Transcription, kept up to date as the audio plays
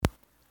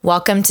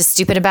Welcome to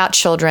Stupid About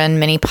Children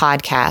mini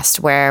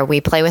podcast, where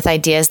we play with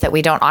ideas that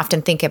we don't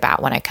often think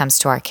about when it comes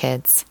to our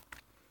kids.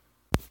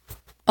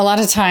 A lot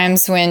of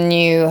times when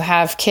you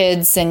have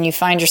kids and you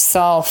find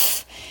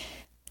yourself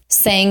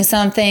saying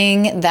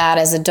something that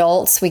as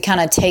adults we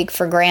kind of take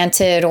for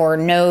granted or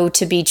know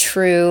to be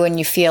true, and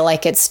you feel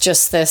like it's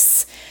just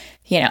this,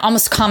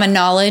 almost common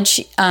knowledge,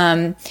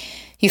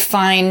 you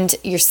find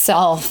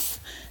yourself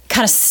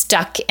kind of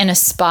stuck in a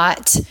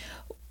spot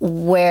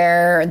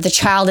where the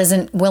child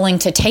isn't willing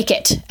to take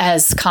it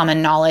as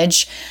common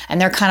knowledge,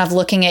 and they're kind of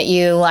looking at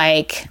you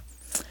like,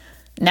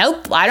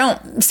 nope, I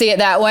don't see it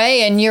that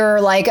way. And you're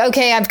like,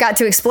 okay, I've got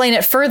to explain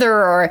it further,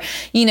 or,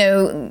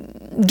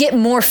 get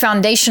more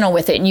foundational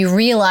with it. And you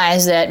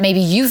realize that maybe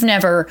you've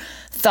never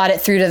thought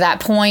it through to that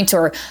point,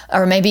 or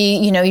maybe,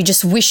 you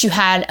just wish you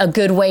had a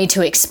good way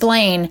to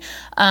explain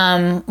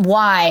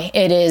why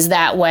it is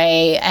that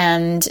way.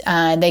 And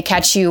they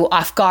catch you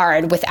off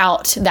guard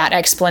without that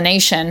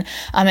explanation.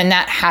 And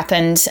that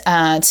happened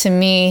to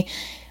me.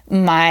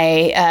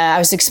 I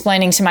was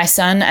explaining to my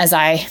son, as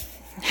I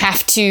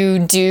have to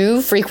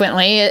do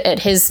frequently at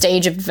his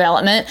stage of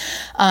development,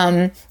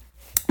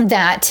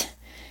 that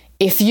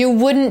if you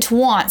wouldn't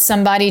want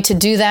somebody to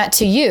do that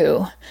to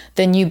you,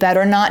 then you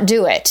better not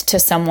do it to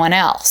someone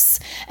else.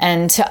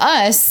 And to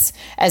us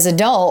as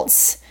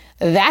adults,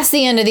 that's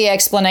the end of the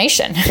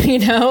explanation.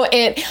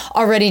 It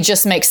already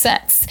just makes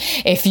sense.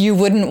 If you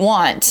wouldn't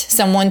want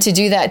someone to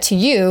do that to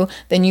you,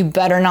 then you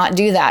better not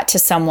do that to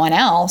someone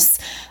else.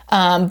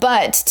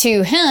 But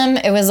to him,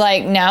 it was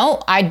like, no,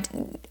 I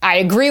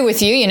agree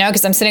with you,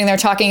 because I'm sitting there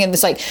talking and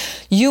it's like,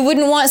 you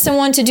wouldn't want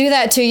someone to do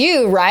that to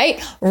you,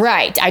 right?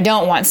 Right. I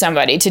don't want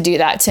somebody to do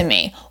that to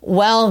me.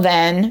 Well,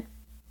 then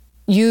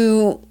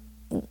you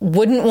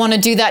wouldn't want to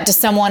do that to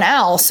someone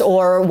else,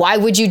 or why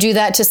would you do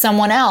that to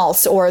someone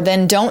else? Or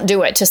then don't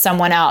do it to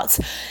someone else.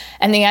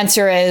 And the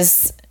answer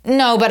is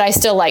no, but I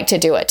still like to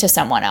do it to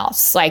someone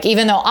else. Like,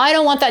 even though I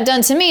don't want that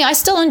done to me, I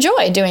still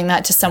enjoy doing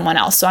that to someone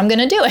else. So I'm going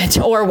to do it.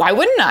 Or why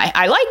wouldn't I?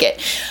 I like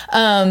it.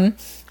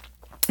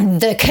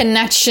 The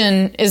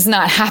connection is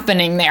not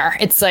happening there.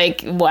 It's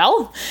like,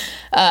 well,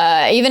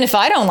 even if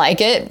I don't like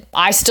it,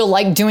 I still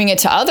like doing it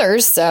to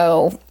others.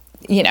 So,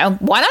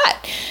 why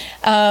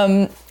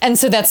not? And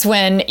so that's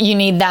when you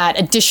need that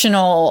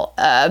additional,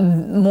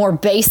 more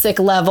basic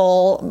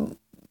level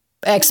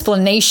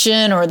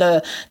explanation, or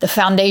the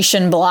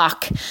foundation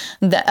block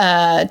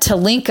to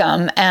link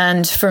them.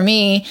 And for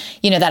me,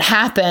 that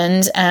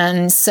happened.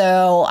 And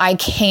so I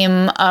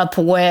came up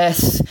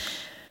with,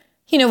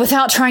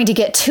 without trying to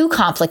get too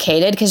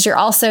complicated, because you're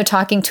also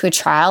talking to a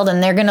child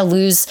and they're going to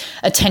lose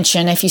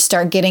attention if you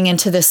start getting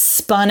into this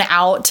spun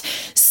out,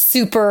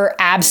 super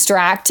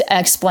abstract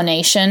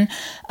explanation.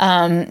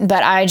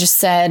 But I just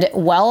said,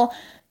 well,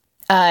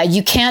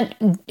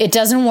 it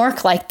doesn't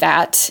work like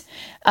that.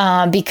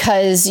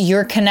 Because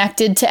you're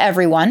connected to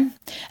everyone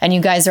and you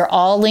guys are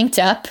all linked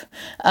up.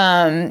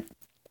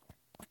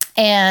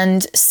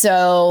 And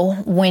so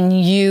when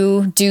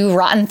you do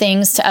rotten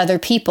things to other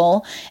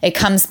people, it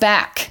comes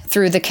back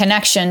through the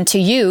connection to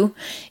you,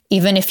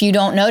 even if you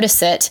don't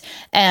notice it,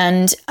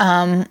 and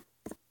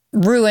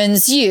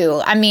ruins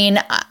you. I mean,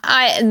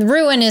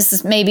 ruin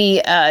is maybe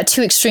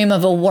too extreme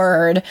of a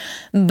word,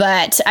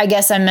 but I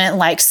guess I meant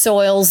like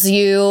soils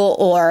you,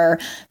 or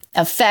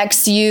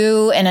affects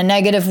you in a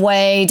negative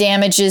way,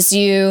 damages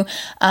you.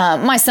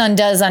 My son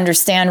does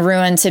understand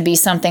ruin to be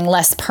something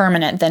less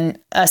permanent than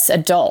us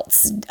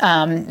adults.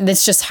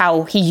 That's just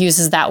how he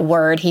uses that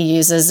word. He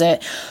uses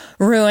it.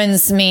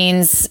 Ruins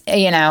means,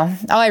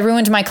 I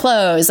ruined my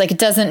clothes. Like, it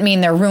doesn't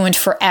mean they're ruined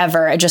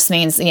forever. It just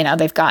means,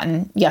 they've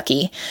gotten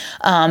yucky.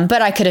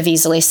 But I could have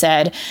easily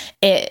said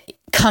it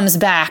comes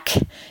back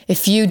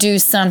if you do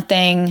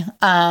something,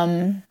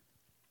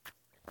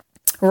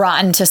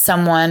 rotten to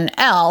someone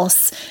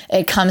else,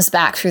 it comes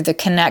back through the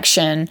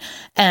connection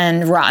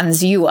and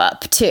rottens you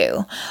up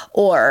too.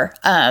 Or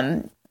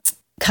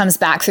comes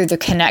back through the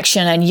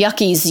connection and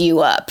yuckies you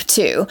up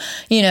too.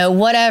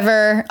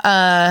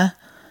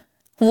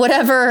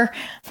 Whatever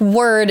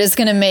word is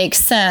going to make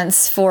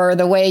sense for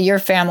the way your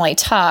family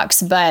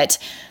talks. But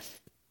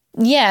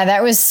yeah,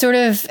 that was sort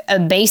of a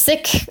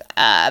basic,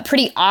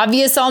 pretty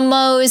obvious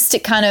almost.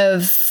 It kind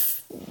of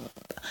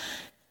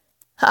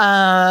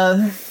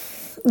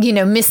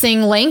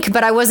missing link,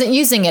 but I wasn't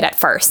using it at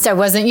first. I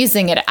wasn't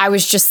using it. I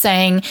was just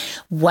saying,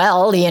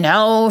 well,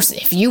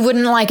 if you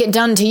wouldn't like it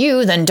done to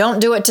you, then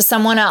don't do it to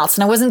someone else.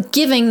 And I wasn't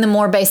giving the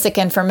more basic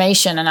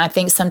information. And I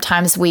think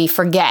sometimes we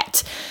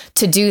forget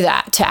to do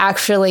that, to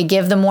actually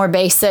give the more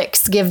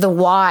basics, give the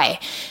why,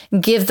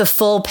 give the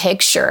full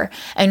picture,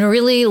 and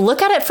really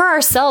look at it for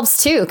ourselves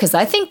too. Because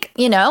I think,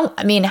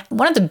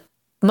 one of the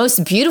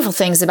most beautiful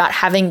things about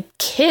having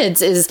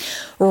kids is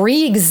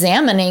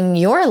re-examining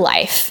your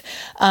life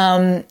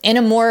in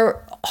a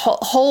more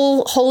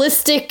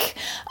holistic,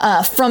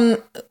 from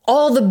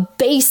all the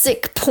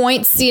basic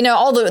points,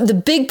 all the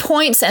big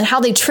points and how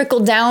they trickle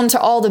down to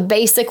all the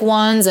basic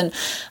ones and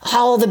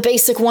how all the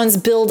basic ones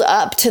build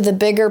up to the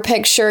bigger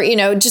picture,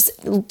 just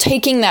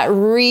taking that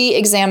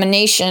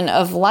re-examination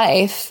of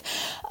life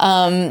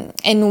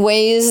in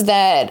ways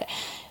that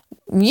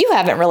you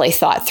haven't really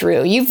thought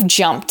through. You've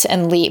jumped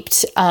and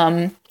leaped.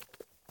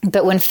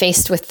 But when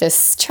faced with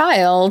this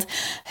child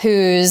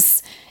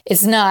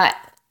it's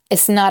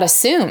not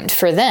assumed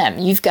for them,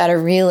 you've got to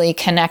really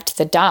connect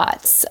the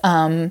dots.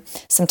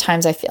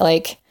 Sometimes I feel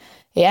like,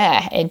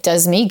 it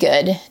does me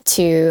good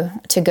to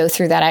go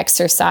through that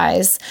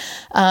exercise.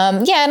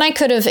 And I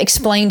could have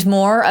explained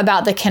more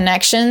about the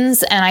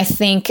connections. And I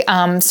think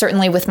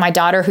certainly with my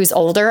daughter who's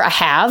older, I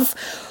have.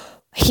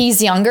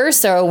 He's younger,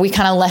 so we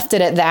kind of left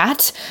it at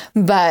that.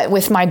 But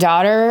with my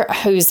daughter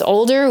who's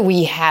older,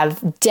 we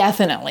have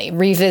definitely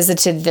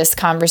revisited this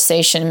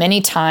conversation many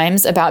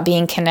times about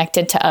being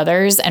connected to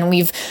others. And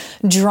we've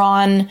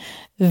drawn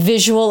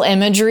visual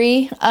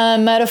imagery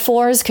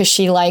metaphors because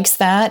she likes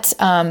that,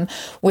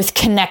 with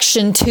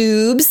connection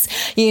tubes,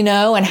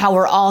 and how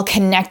we're all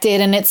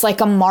connected. And it's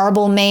like a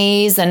marble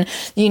maze, and,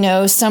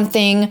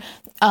 something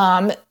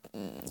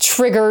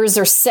triggers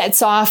or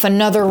sets off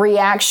another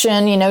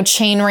reaction,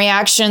 chain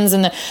reactions,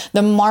 and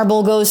the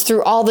marble goes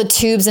through all the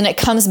tubes and it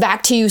comes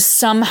back to you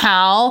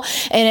somehow.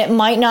 And it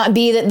might not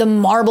be that the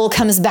marble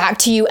comes back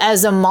to you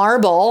as a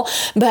marble,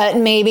 but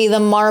maybe the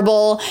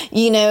marble,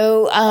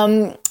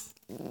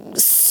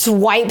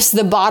 swipes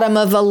the bottom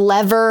of a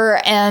lever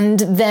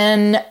and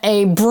then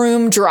a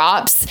broom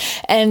drops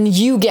and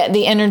you get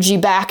the energy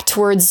back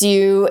towards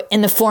you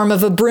in the form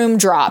of a broom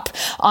drop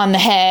on the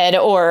head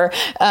or,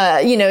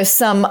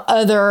 some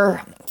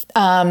other,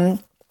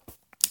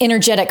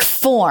 energetic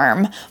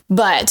form.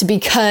 But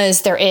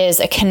because there is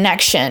a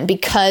connection,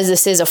 because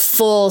this is a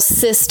full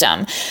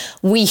system,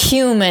 we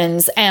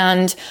humans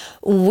and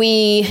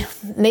we,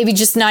 maybe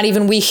just not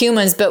even we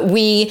humans, but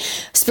we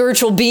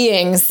spiritual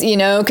beings,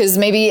 because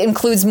maybe it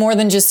includes more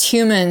than just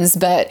humans,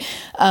 but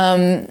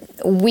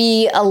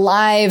we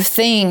alive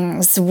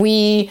things,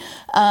 we,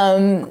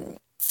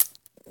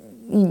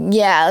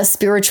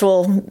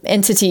 spiritual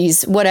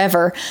entities,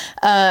 whatever,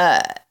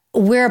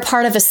 we're a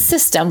part of a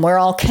system. We're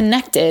all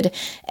connected.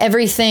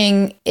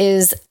 Everything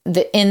is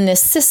in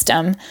this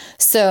system.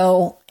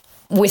 So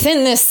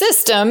within this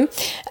system,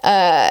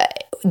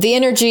 the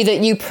energy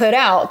that you put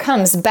out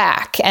comes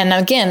back. And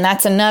again,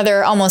 that's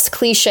another almost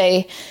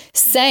cliche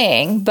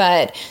saying,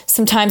 but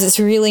sometimes it's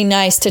really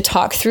nice to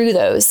talk through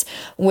those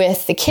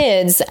with the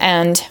kids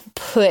and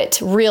put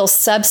real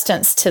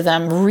substance to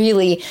them,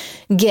 really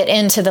get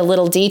into the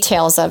little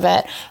details of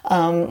it.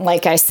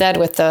 Like I said,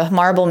 with the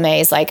marble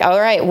maze, like, all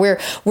right, we're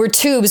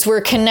tubes,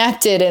 we're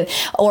connected,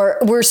 or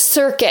we're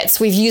circuits.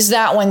 We've used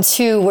that one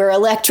too. We're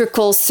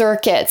electrical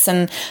circuits,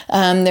 and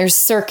there's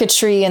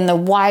circuitry in the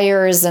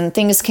wires, and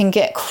things can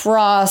get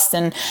crossed,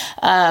 and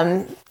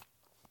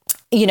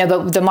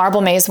but the marble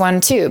maze one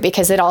too,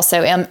 because it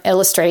also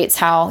illustrates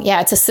how,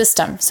 it's a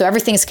system. So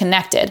everything's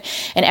connected,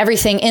 and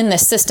everything in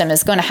this system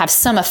is going to have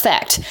some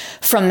effect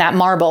from that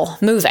marble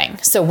moving.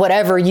 So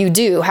whatever you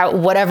do,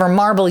 whatever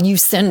marble you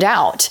send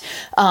out,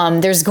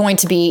 there's going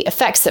to be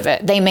effects of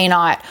it. They may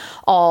not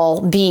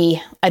all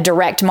be a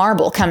direct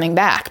marble coming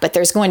back, but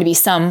there's going to be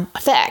some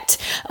effect.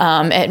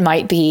 It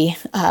might be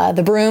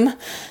the broom.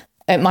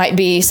 It might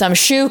be some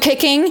shoe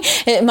kicking.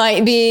 It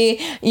might be,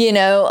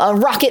 a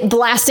rocket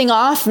blasting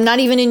off, not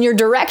even in your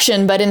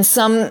direction, but in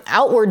some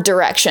outward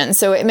direction.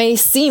 So it may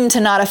seem to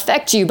not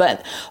affect you,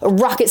 but a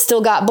rocket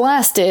still got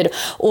blasted,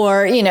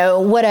 or,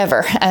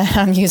 whatever.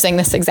 I'm using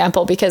this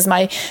example because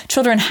my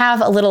children have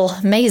a little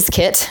maze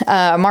kit,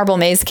 a marble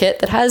maze kit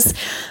that has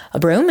a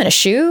broom and a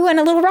shoe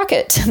and a little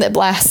rocket that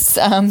blasts.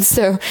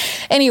 So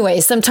anyway,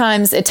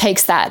 sometimes it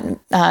takes that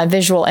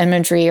visual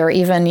imagery, or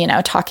even,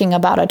 talking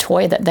about a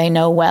toy that they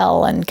know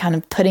well, and kind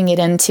of putting it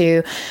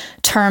into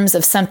terms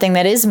of something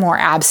that is more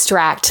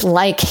abstract,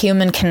 like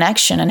human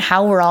connection and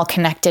how we're all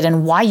connected,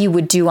 and why you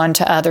would do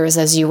unto others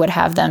as you would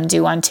have them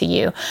do unto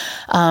you,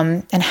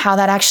 and how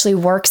that actually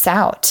works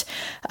out.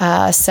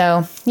 I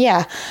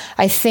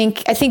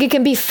think it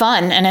can be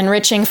fun and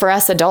enriching for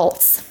us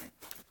adults.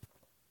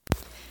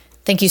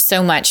 Thank you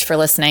so much for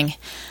listening.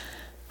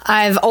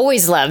 I've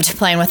always loved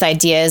playing with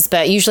ideas,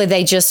 but usually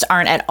they just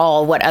aren't at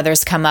all what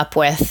others come up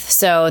with.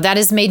 So that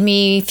has made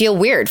me feel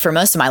weird for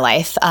most of my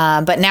life.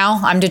 But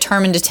now I'm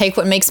determined to take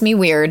what makes me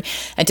weird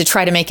and to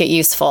try to make it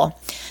useful.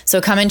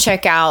 So come and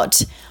check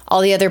out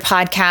all the other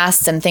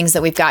podcasts and things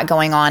that we've got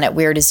going on at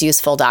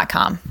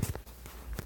weirdisuseful.com.